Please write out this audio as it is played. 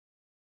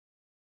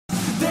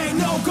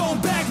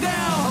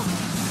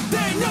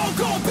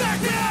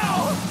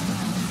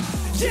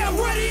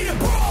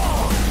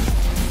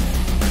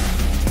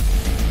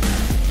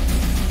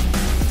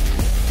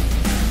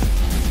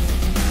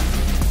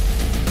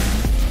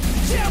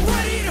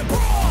ready to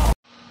brawl.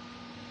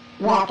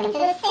 Welcome to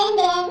the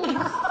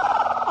sinden.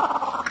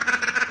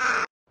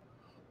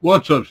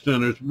 What's up,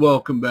 Sinners?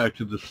 Welcome back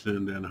to the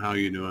Sinden. How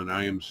you doing?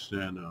 I am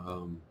Sin.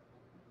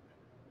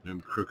 I'm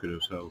crooked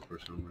as hell for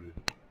some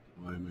reason.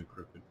 Why am I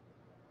crooked?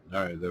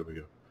 Alright, there we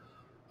go.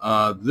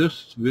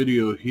 This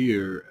video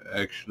here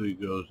actually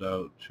goes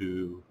out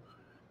to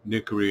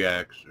Nick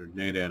Reacts, or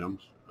Nate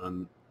Adams,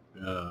 on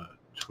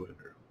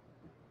Twitter.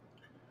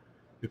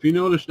 If you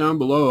notice down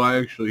below, I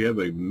actually have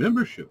a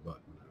membership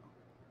button now.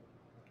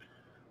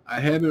 I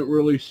haven't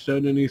really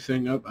set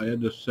anything up. I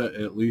had to set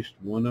at least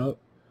one up.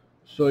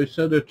 So I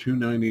set a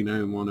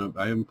 $2.99 one up.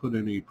 I haven't put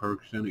any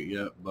perks in it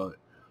yet, but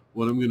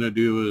what I'm going to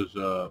do is,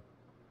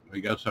 I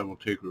guess I will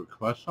take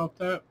requests off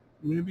that,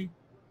 maybe.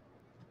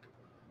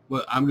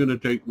 But I'm going to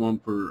take one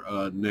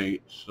for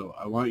Nate. So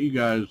I want you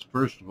guys,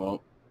 first of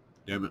all,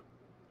 damn it,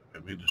 I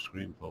made the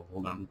screen full.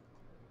 Hold on.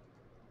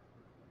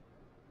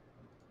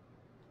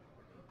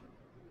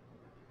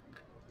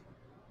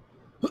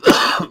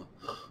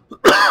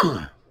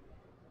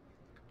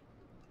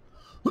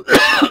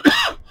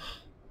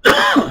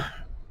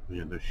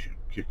 Man, this should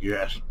kick your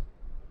ass.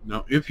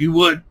 Now, if you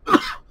would, I'm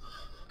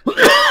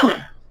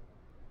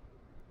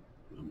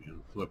going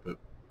to flip it.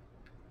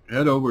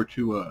 Head over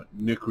to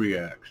Nick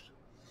Reacts.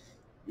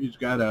 He's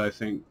got, I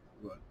think,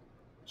 what?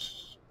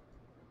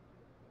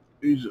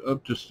 He's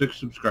up to 6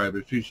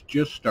 subscribers. He's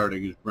just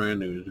starting. He's brand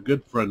new. He's a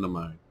good friend of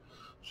mine.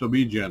 So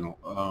be gentle.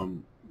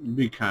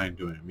 Be kind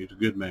to him. He's a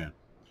good man.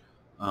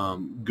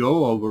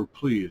 Go over,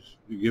 please.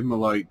 Give him a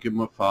like. Give him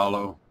a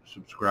follow.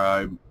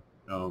 Subscribe.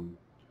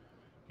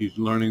 He's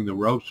learning the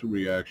ropes of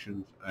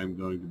reactions. I'm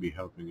going to be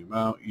helping him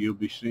out. You'll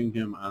be seeing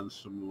him on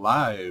some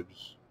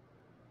lives.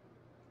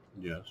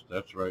 Yes,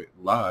 that's right.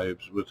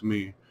 Lives with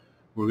me.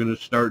 We're going to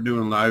start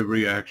doing live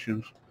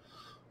reactions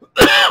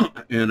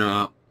and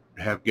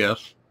have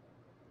guests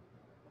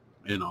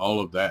and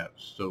all of that.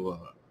 So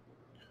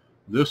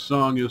this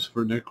song is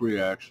for Nick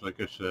Reacts.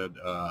 Like I said,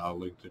 I'll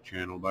link the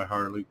channel by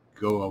Harley.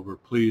 Go over,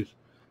 please.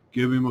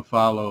 Give him a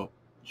follow.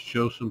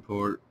 Show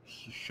support.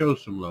 Show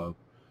some love.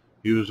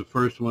 He was the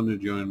first one to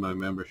join my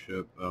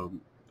membership.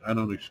 I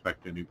don't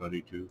expect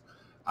anybody to.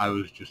 I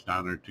was just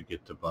honored to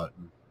get the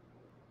button.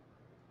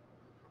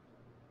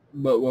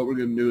 But what we're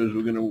going to do is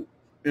we're going to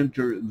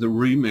enter the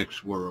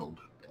remix world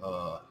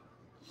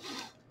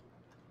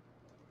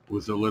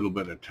with a little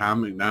bit of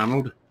Tom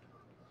MacDonald,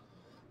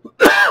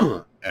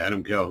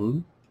 Adam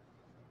Clahoun,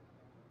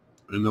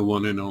 and the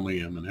one and only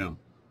Eminem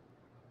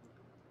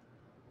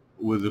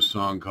with a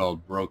song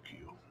called Broke You.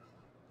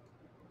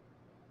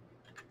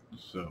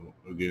 So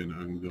again,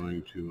 I'm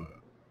going to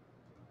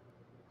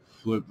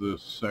flip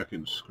this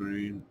second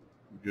screen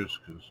just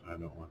because I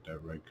don't want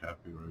that red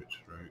copyright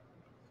strike.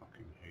 I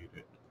fucking hate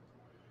it.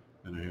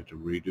 And I have to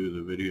redo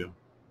the video.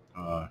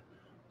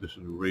 This is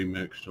a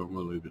remix, so I'm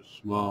going to leave it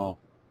small.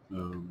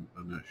 I'm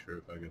not sure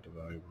if I get the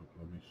volume up.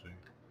 Let me see.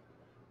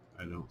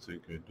 I don't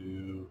think I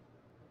do.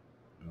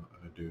 No,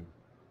 I do.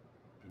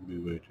 It'd be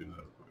way too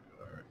loud.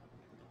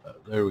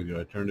 Alright. There we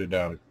go. I turned it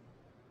down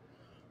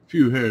a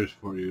few hairs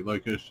for you.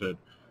 Like I said,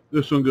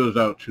 this one goes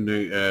out to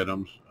Nate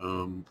Adams.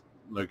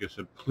 Like I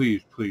said,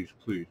 please, please,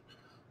 please,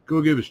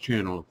 go give his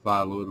channel a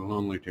follow. It'll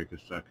only take a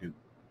second.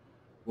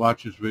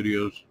 Watch his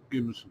videos.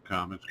 Give him some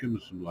comments. Give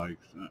him some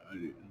likes.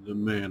 The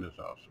man is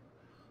awesome.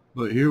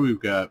 But here we've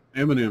got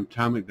Eminem,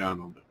 Tom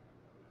MacDonald,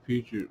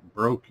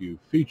 Broke You,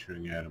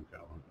 featuring Adam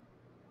Clahoun.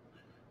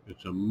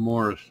 It's a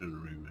Morrison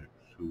remix,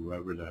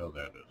 whoever the hell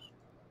that is.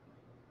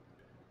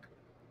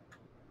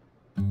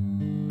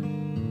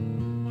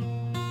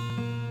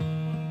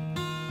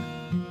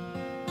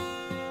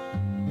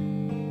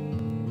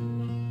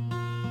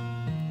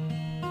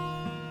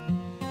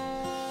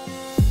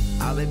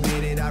 I'll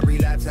admit it, I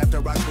relapsed after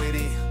I quit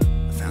it.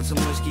 I found some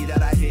whiskey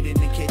that I hid in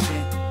the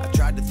kitchen. I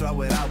tried to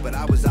throw it out, but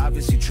I was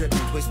obviously tripping.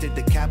 Twisted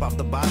the cap off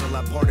the bottle,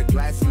 I poured a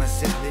glass and I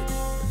sipped it.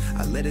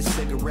 I lit a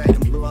cigarette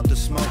and blew out the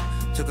smoke.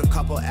 Took a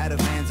couple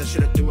Advans, I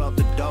should've threw out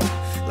the dope.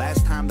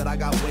 Last time that I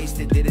got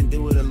wasted, didn't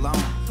do it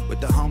alone.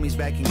 With the homies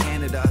back in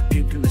Canada, I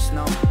puked in the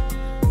snow.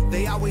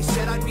 They always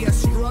said I'd be a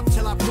screw up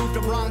till I proved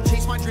them wrong.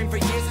 Chased my dream for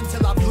years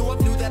until I blew up,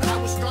 knew that I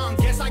was strong.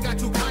 Guess I got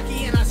too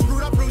cocky and I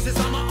screwed up, bruises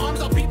on my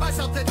arms. I'll beat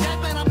myself to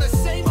death, man, I'm the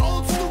same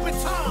old stupid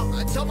Tom.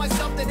 I tell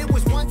myself that it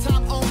was one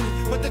time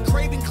only, but the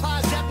craving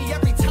claws at me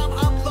every time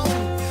I'm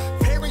lonely.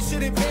 Parents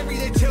shouldn't bury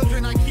their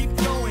children, I keep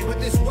going, but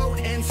this road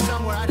ends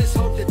somewhere, I just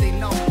hope that they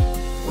know.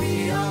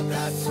 We all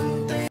got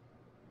something.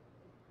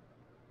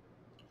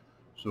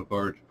 So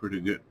far, it's a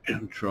pretty good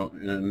intro,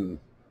 and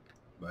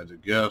by the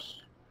guess,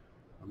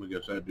 I'm gonna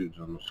guess that dude's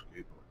on the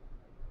skateboard.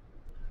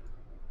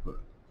 But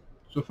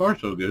so far,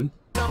 so good.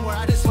 Somewhere,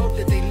 I just hope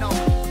that they know.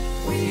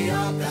 We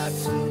all got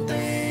some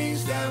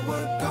things that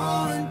we're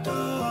going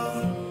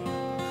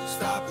through.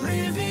 Stop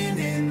living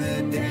in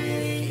the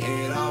day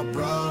it all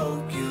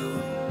broke you.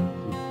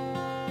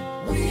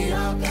 We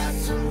all got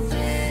some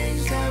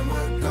things that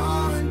we're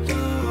going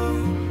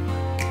through.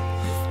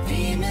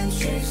 Demons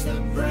chase the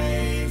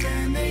brave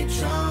and they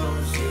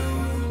chose you.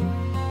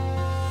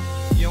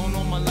 You don't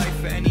know my life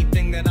for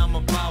anything that I'm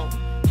about.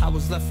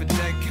 was left for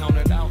dead,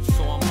 counted out,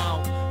 so I'm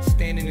out,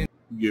 standing in.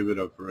 Give it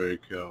up for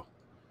A.Cal.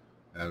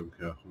 Adam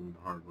Clahoun,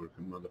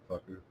 hardworking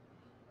motherfucker.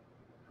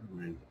 I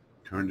mean,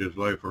 turned his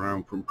life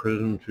around from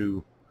prison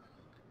to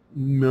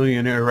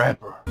millionaire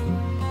rapper.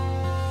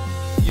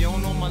 You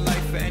don't know my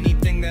life for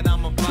anything that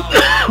I'm about.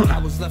 I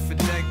was left for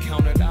dead,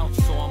 counted out,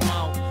 so I'm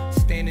out,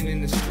 standing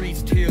in the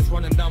streets, tears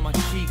running down my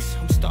cheeks.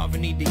 I'm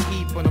starving, need to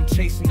eat, but I'm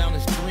chasing down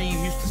this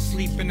dream. Used to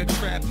sleep in the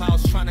trap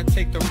house, trying to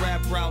take the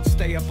rap route.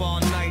 Stay up all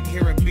night,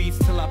 hearing beats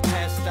till I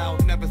passed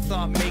out. Never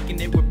thought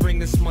making it would bring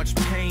this much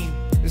pain.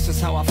 This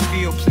is how I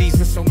feel, please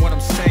listen what I'm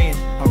saying.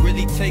 I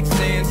really take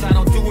stands, I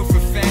don't do it for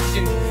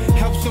fashion.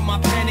 Helps with my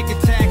panic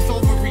attacks,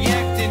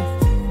 overreacting.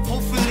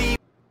 Hopefully.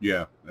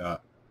 Yeah,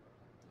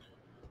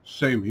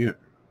 same here.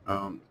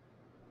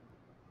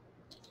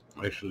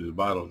 Actually, the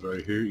bottle's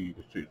right here. You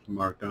can see it's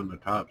marked on the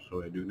top,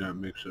 so I do not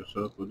mix this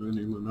up with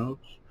anyone else.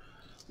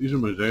 These are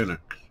my Xanax.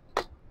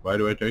 Why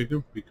do I take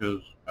them?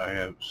 Because I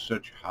have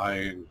such high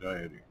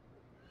anxiety.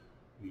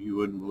 You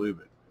wouldn't believe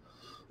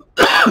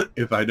it.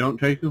 If I don't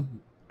take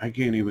them, I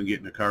can't even get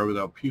in the car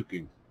without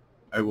puking.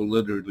 I will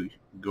literally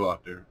go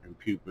out there and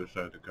puke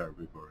beside the car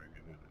before I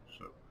get in it.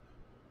 So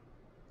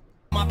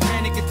my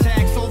panic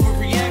attacks,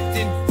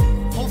 overreacting.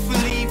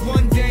 Hopefully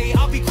one day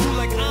I'll be cool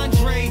like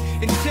Andre.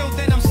 Until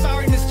then, I'm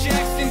sorry, Miss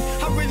Jackson.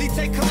 I really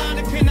take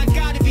Klonopin, I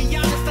gotta be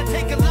honest, I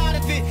take a lot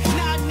of it.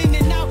 Nodding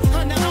in and out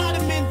on the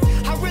ottoman.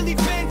 I really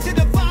been to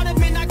the bottom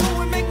and I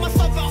go and make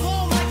myself at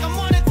home like I'm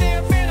on it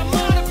there, man, I'm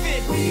out of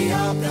it. We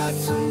all got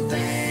some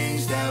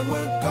things that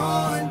we're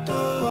going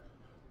through.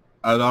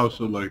 I'd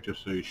also like to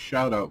say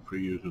shout out for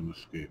using the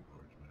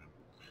skateboards, man.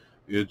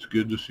 It's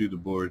good to see the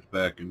boards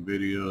back in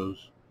videos.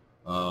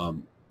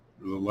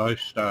 The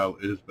lifestyle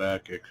is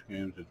back. X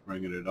Games is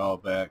bringing it all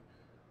back.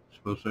 It's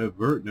supposed to have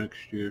Vert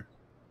next year.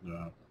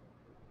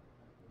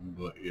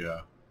 But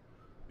yeah,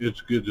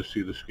 it's good to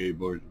see the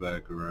skateboards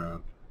back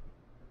around.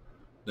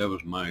 That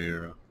was my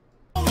era.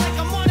 Like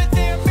I'm on it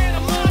there, man,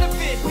 I'm out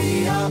of it.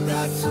 We all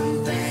got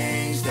some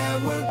things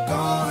that we're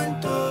going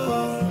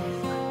through.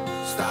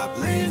 Stop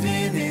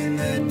living in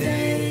the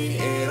day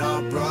it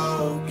all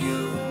broke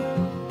you.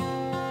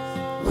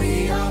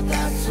 We all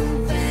got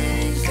some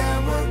things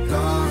that we're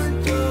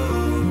going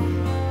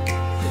through.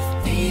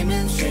 If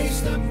demons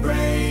chase the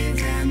brave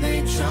and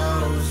they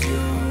chose you.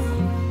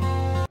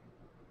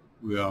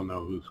 We all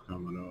know who's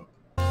coming up.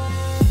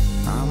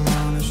 I'm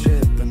on a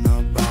ship in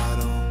a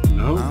bottle.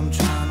 No? I'm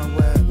trying to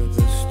weather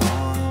the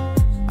storm.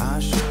 I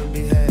should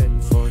be heading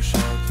for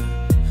shelter,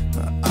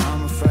 but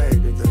I'm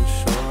afraid of the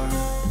shore.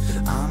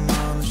 I'm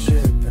on a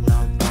ship in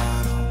a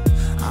bottle.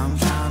 I'm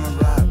trying to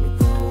ride with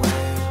the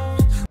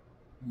waves.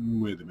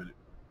 Wait a minute.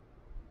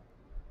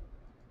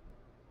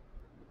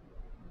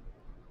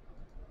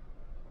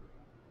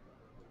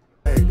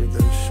 Afraid of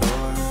the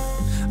shore.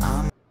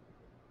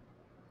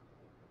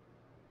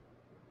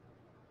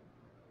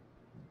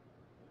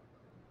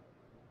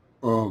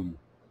 I'm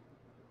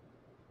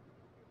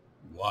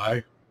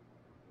Why?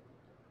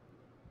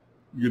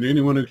 Can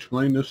anyone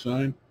explain this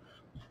sign?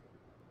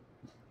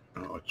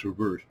 Oh, it's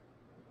reversed.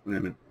 Wait a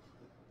minute.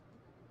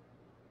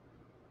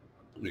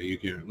 Yeah, you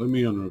can't. Let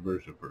me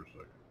unreverse it for a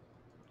second.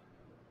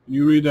 Can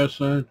you read that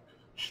sign?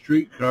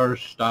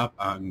 Streetcars stop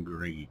on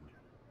green.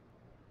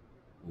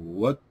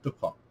 What the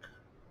fuck?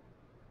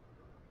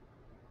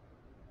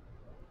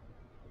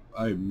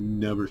 I've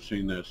never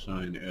seen that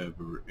sign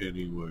ever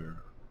anywhere.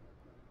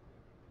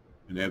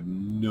 And I have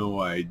no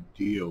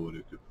idea what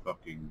it could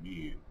fucking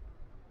mean.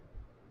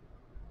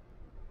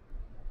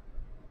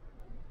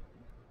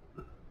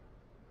 Are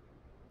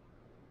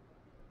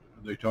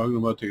they talking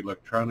about the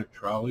electronic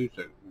trolleys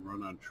that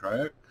run on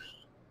tracks?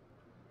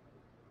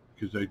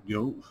 Because I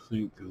don't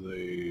think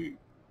they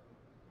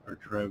are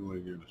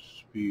traveling at a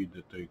speed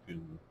that they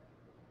can...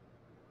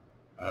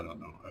 I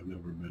don't know. I've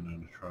never been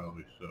on a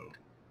trolley, so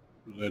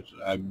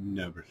I've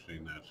never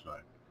seen that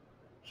sign.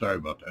 Sorry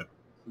about that.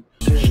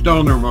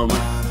 Stoner moment.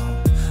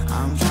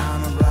 I'm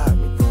trying to ride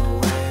with the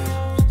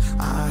waves.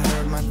 I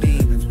heard my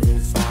demons will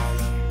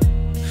follow.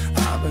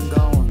 I've been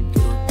going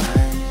through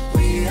pain.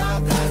 We all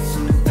got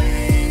some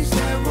things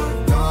that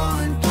we're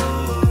going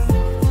through.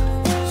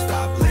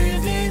 Stop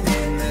living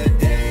in the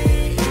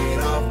day it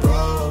all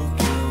broke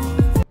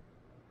you.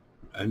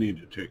 I need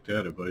to take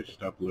that advice.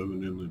 Stop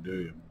living in the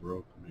day it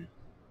broke me.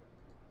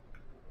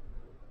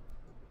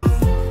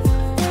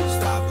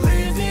 Stop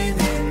living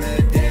in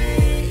the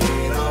day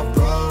it all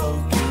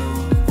broke you.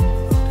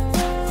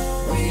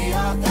 We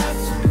all got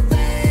some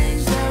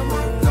things that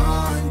we're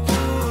going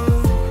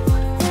through.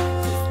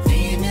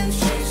 Demons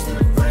chase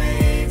the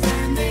brave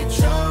and they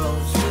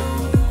chose you.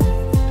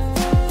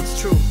 It's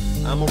true,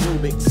 I'm a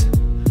Rubik's,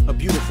 a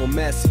beautiful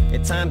mess.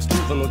 At times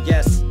juvenile,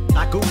 yes.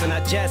 I goof and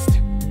I jest.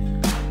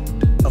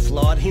 A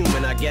flawed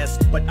human, I guess,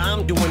 but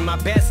I'm doing my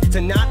best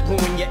to not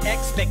ruin your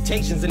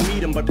expectations and meet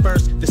them. But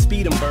first, the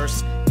speed 'em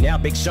burst. Now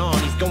Big Sean,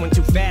 he's going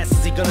too fast.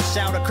 Is he gonna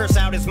shout or curse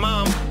out his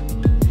mom?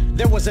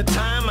 There was a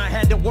time I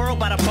had the world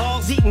by the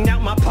balls eating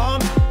out my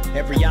palm.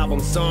 Every album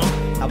song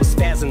I was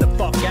spazzing the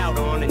fuck out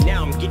on, and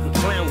now I'm getting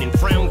clowned and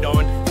frowned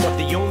on. But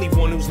the only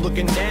one who's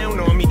looking down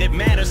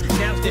matters.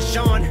 Now's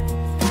Deshaun.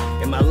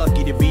 Am I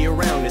lucky to be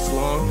around this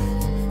long?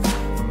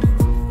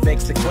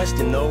 Begs the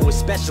question though,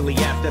 especially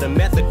after the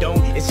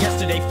methadone. As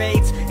yesterday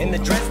fades and the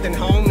Dresden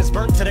home is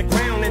burnt to the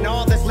ground, and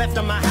all that's left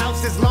of my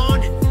house is lawn.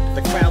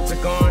 The crowds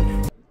are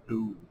gone.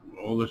 Ooh,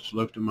 all that's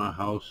left in my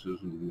house is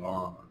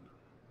lawn.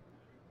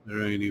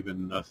 There ain't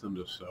even nothing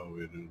to sow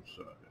it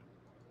inside.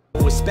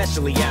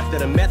 Especially after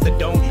the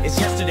methadone. As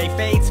yesterday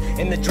fades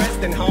and the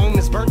Dresden home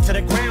is burnt to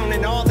the ground,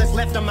 and all that's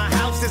left of my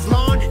house is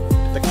lawn.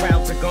 The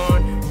crowds are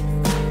gone,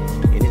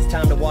 and it's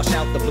time to wash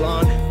out the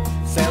blonde.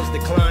 Sales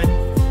decline,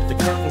 the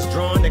curtains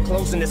drawn, they're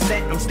closing the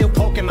set. I'm still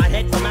poking my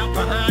head from out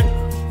behind,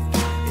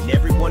 and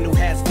everyone who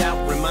has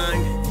doubt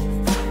remind.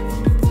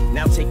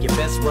 Now take your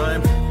best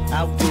rhyme,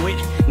 outdo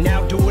it,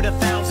 now do it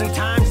 1,000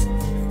 times.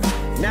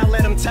 Now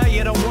let them tell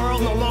you the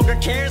world no longer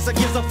cares or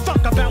gives a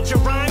fuck about your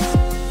rhymes.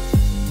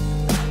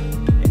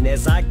 And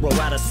as I grow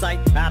out of sight,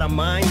 out of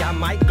mind, I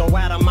might go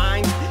out of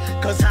mind.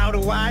 Cause how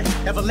do I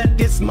ever let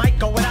this mic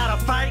go without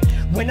a fight,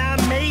 when I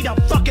made a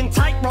fucking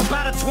tightrope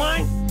out of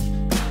twine?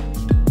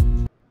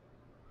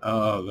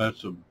 Oh,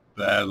 that's a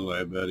battle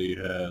I bet he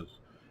has.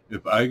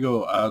 If I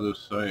go out of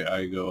sight,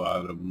 I go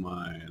out of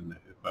mind.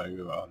 If I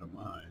go out of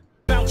mind.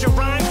 About your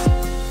rhymes.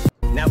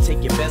 Now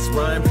take your best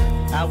rhyme,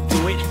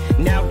 outdo it,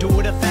 now do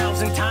it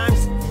 1,000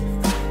 times.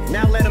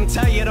 Now let them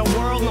tell you the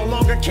world no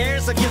longer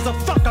cares or gives a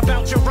fuck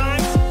about your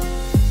rhymes.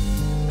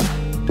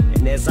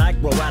 And as I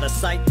grow out of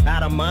sight,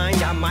 out of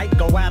mind, I might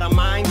go out of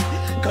mind.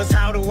 Cause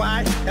how do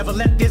I ever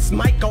let this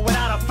mic go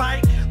without a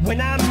fight, when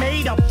I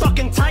made a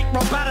fucking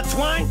tightrope out of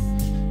twine?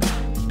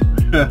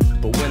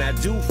 But when I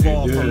do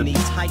fall from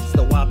these heights,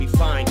 though I'll be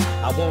fine.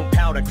 I won't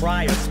pout or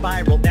cry or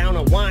spiral down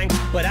or whine,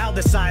 but I'll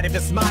decide if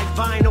it's my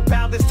final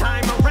bow this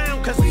time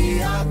around. Cause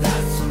We all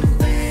got some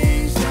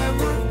things that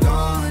we're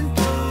going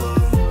through.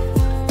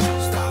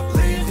 Stop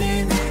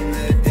living in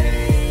the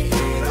day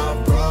it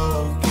all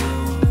broke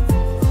you.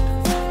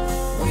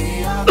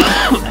 We all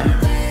got some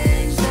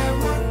things that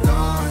we're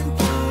going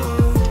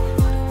through.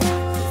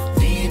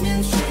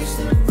 Demons chase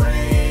the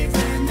brave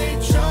and they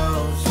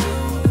chose you.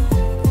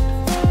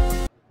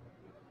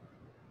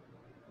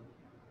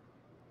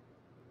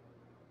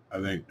 I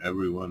think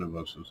every one of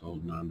us is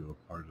holding on to a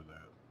part of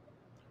that.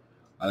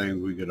 I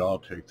think we could all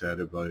take that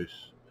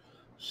advice.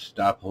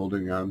 Stop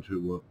holding on to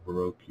what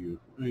broke you.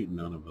 Ain't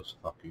none of us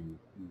fucking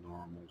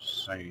normal,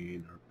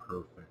 sane, or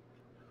perfect.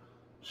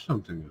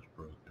 Something has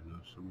broken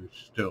us, and we're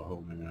still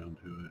holding on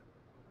to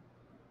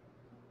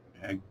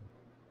it. And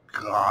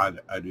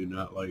God, I do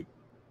not like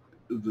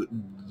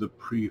the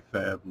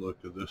prefab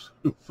look of this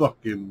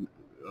fucking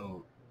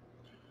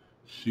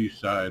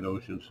seaside,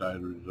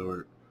 oceanside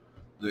resort.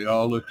 They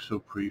all look so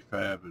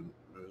prefab and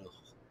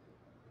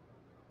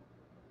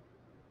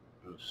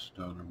a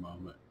stunner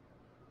moment.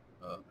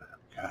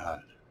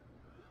 God.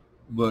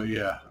 But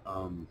yeah,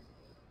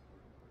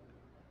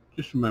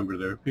 just remember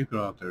there are people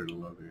out there to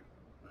love you.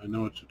 I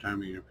know it's the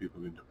time of year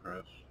people get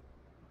depressed.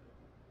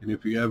 And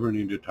if you ever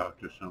need to talk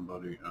to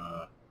somebody,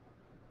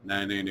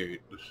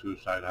 988, the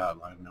suicide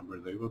hotline number,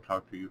 they will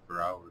talk to you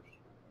for hours.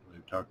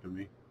 They've talked to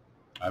me.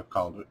 I've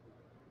called it.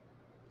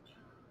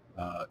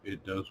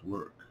 It does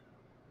work.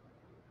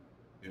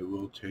 It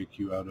will take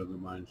you out of the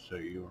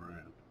mindset you are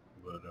in.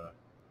 But,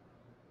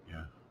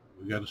 yeah,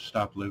 we got to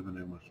stop living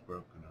in what's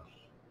broken us.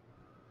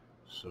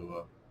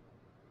 So,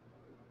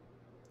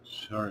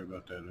 sorry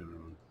about that,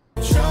 everyone.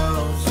 I'm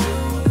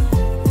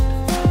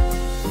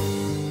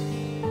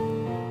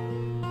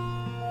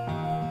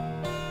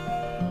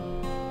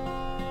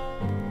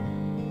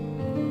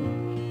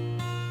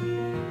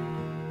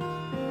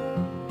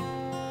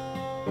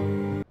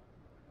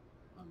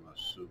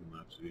assuming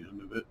that's the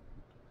end of it.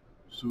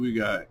 So we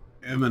got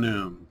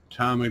Eminem,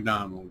 Tom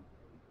MacDonald,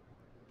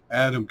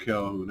 Adam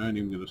Calhoun. I ain't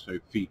even going to say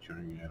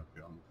featuring Adam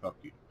Calhoun. Fuck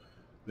you.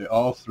 They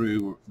all three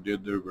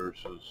did their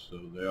verses, so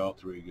they all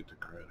three get the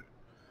credit.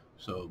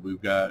 So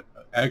we've got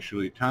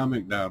actually Tom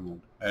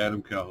MacDonald,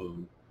 Adam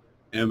Calhoun,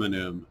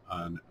 Eminem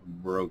on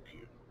Broke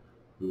You.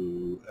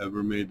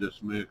 Whoever made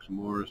this mix,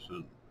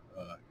 Morrison,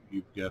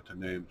 you've got the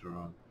names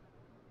wrong.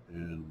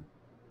 And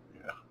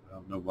yeah, I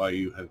don't know why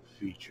you have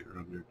feature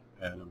under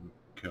Adam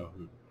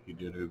Calhoun. He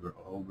did a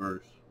whole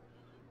verse.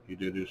 He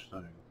did his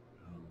thing.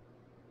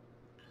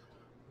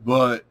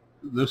 But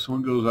this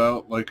one goes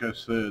out, like I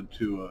said,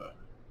 to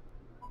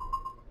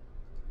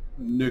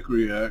Nick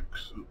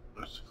Reacts.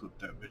 Let's flip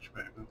that bitch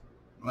back up.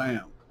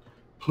 Lamb,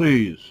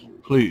 please,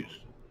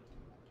 please,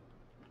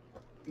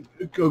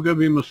 go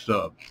give him a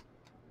sub.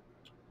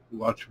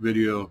 Watch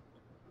video.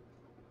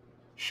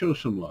 Show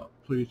some love,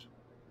 please.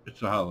 It's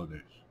the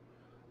holidays.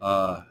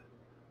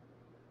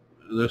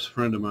 This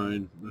friend of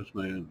mine, this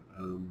man,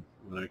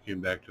 when I came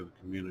back to the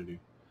community,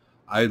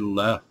 I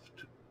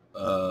left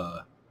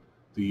the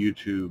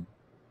YouTube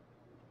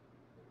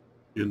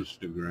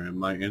Instagram,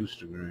 my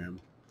Instagram,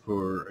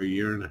 for a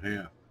year and a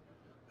half.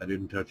 I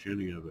didn't touch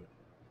any of it.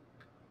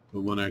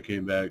 But when I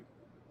came back,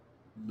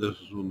 this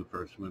is one of the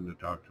first men to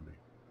talk to me.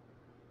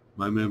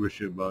 My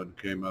membership button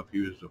came up. He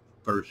was the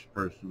first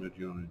person to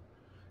join.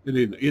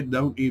 It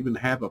don't even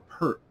have a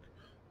perk.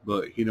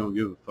 but he don't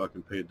give a fuck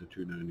and paid the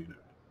 $2.99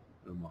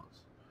 a month.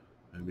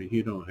 I mean,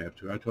 he don't have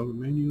to. I told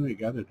him, man, you ain't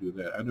got to do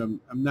that. I'm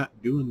not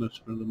doing this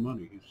for the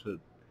money. He said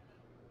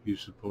he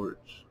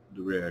supports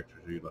the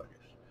reactors he likes.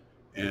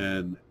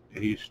 And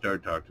he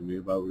started talking to me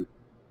about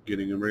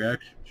getting a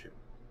reaction chip.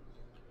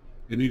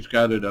 And he's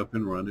got it up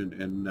and running,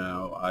 and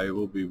now I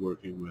will be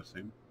working with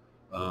him.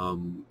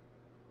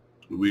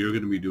 We are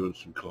going to be doing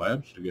some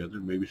collabs together,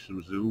 maybe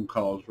some Zoom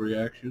calls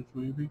reactions,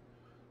 maybe,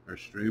 or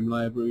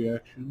Streamlab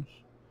reactions,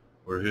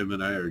 or him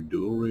and I are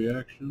dual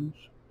reactions.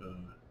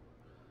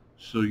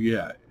 So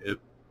yeah, if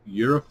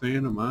you're a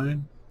fan of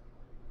mine,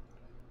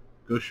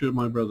 go show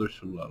my brother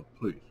some love,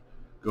 please.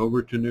 Go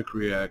over to Nick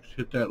Reacts,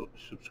 hit that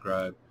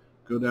subscribe,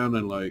 go down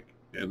and like,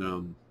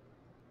 and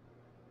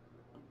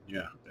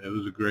yeah, it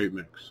was a great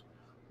mix.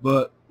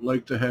 But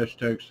like the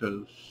hashtag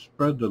says,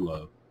 spread the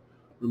love.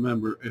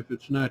 Remember, if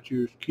it's not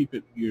yours, keep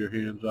your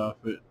hands off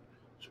it.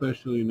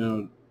 Especially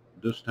now,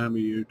 this time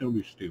of year, don't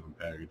be stealing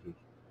packages.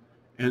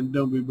 And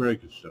don't be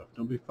breaking stuff.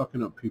 Don't be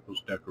fucking up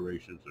people's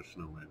decorations or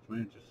snowmans,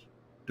 man. Just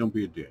don't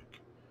be a dick.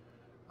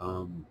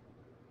 We're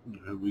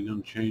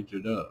gonna change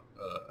it up.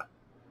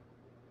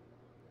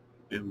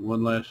 And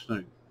one last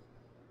thing.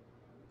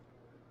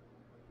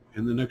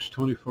 In the next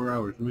 24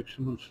 hours, make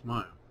someone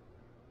smile.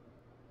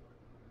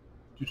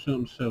 Do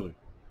something silly.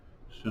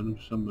 Send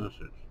them some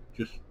message.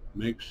 Just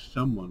make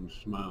someone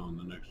smile in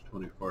the next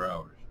 24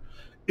 hours.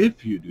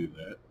 If you do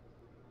that,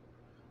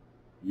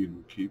 you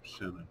can keep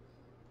sending.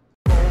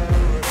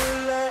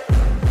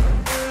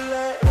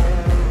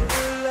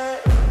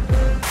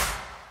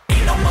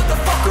 Ain't no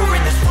motherfucker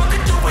in this world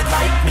could do it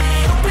like me.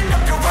 Open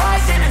up your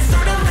eyes and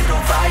insert a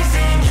little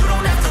rising. You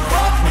don't have to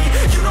love me,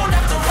 you don't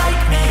have to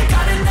like me.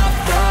 Got enough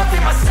love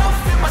in myself,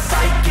 in my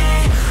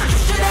psyche. You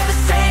should have the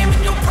same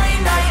in your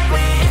brain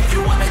nightly. If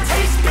you wanna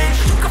taste,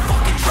 bitch, you can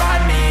fucking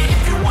try me.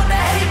 If you wanna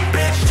hate,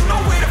 bitch, you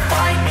know where to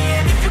find me.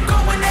 And if you go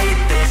and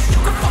hate this, you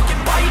can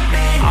fucking bite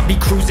me. I'll be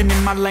cruising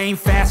in my lane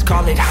fast,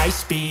 call it high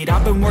speed.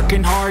 I've been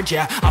working hard,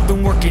 yeah, I've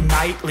been working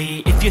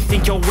nightly. If you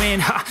think you'll win,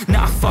 ha,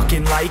 not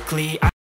fucking likely.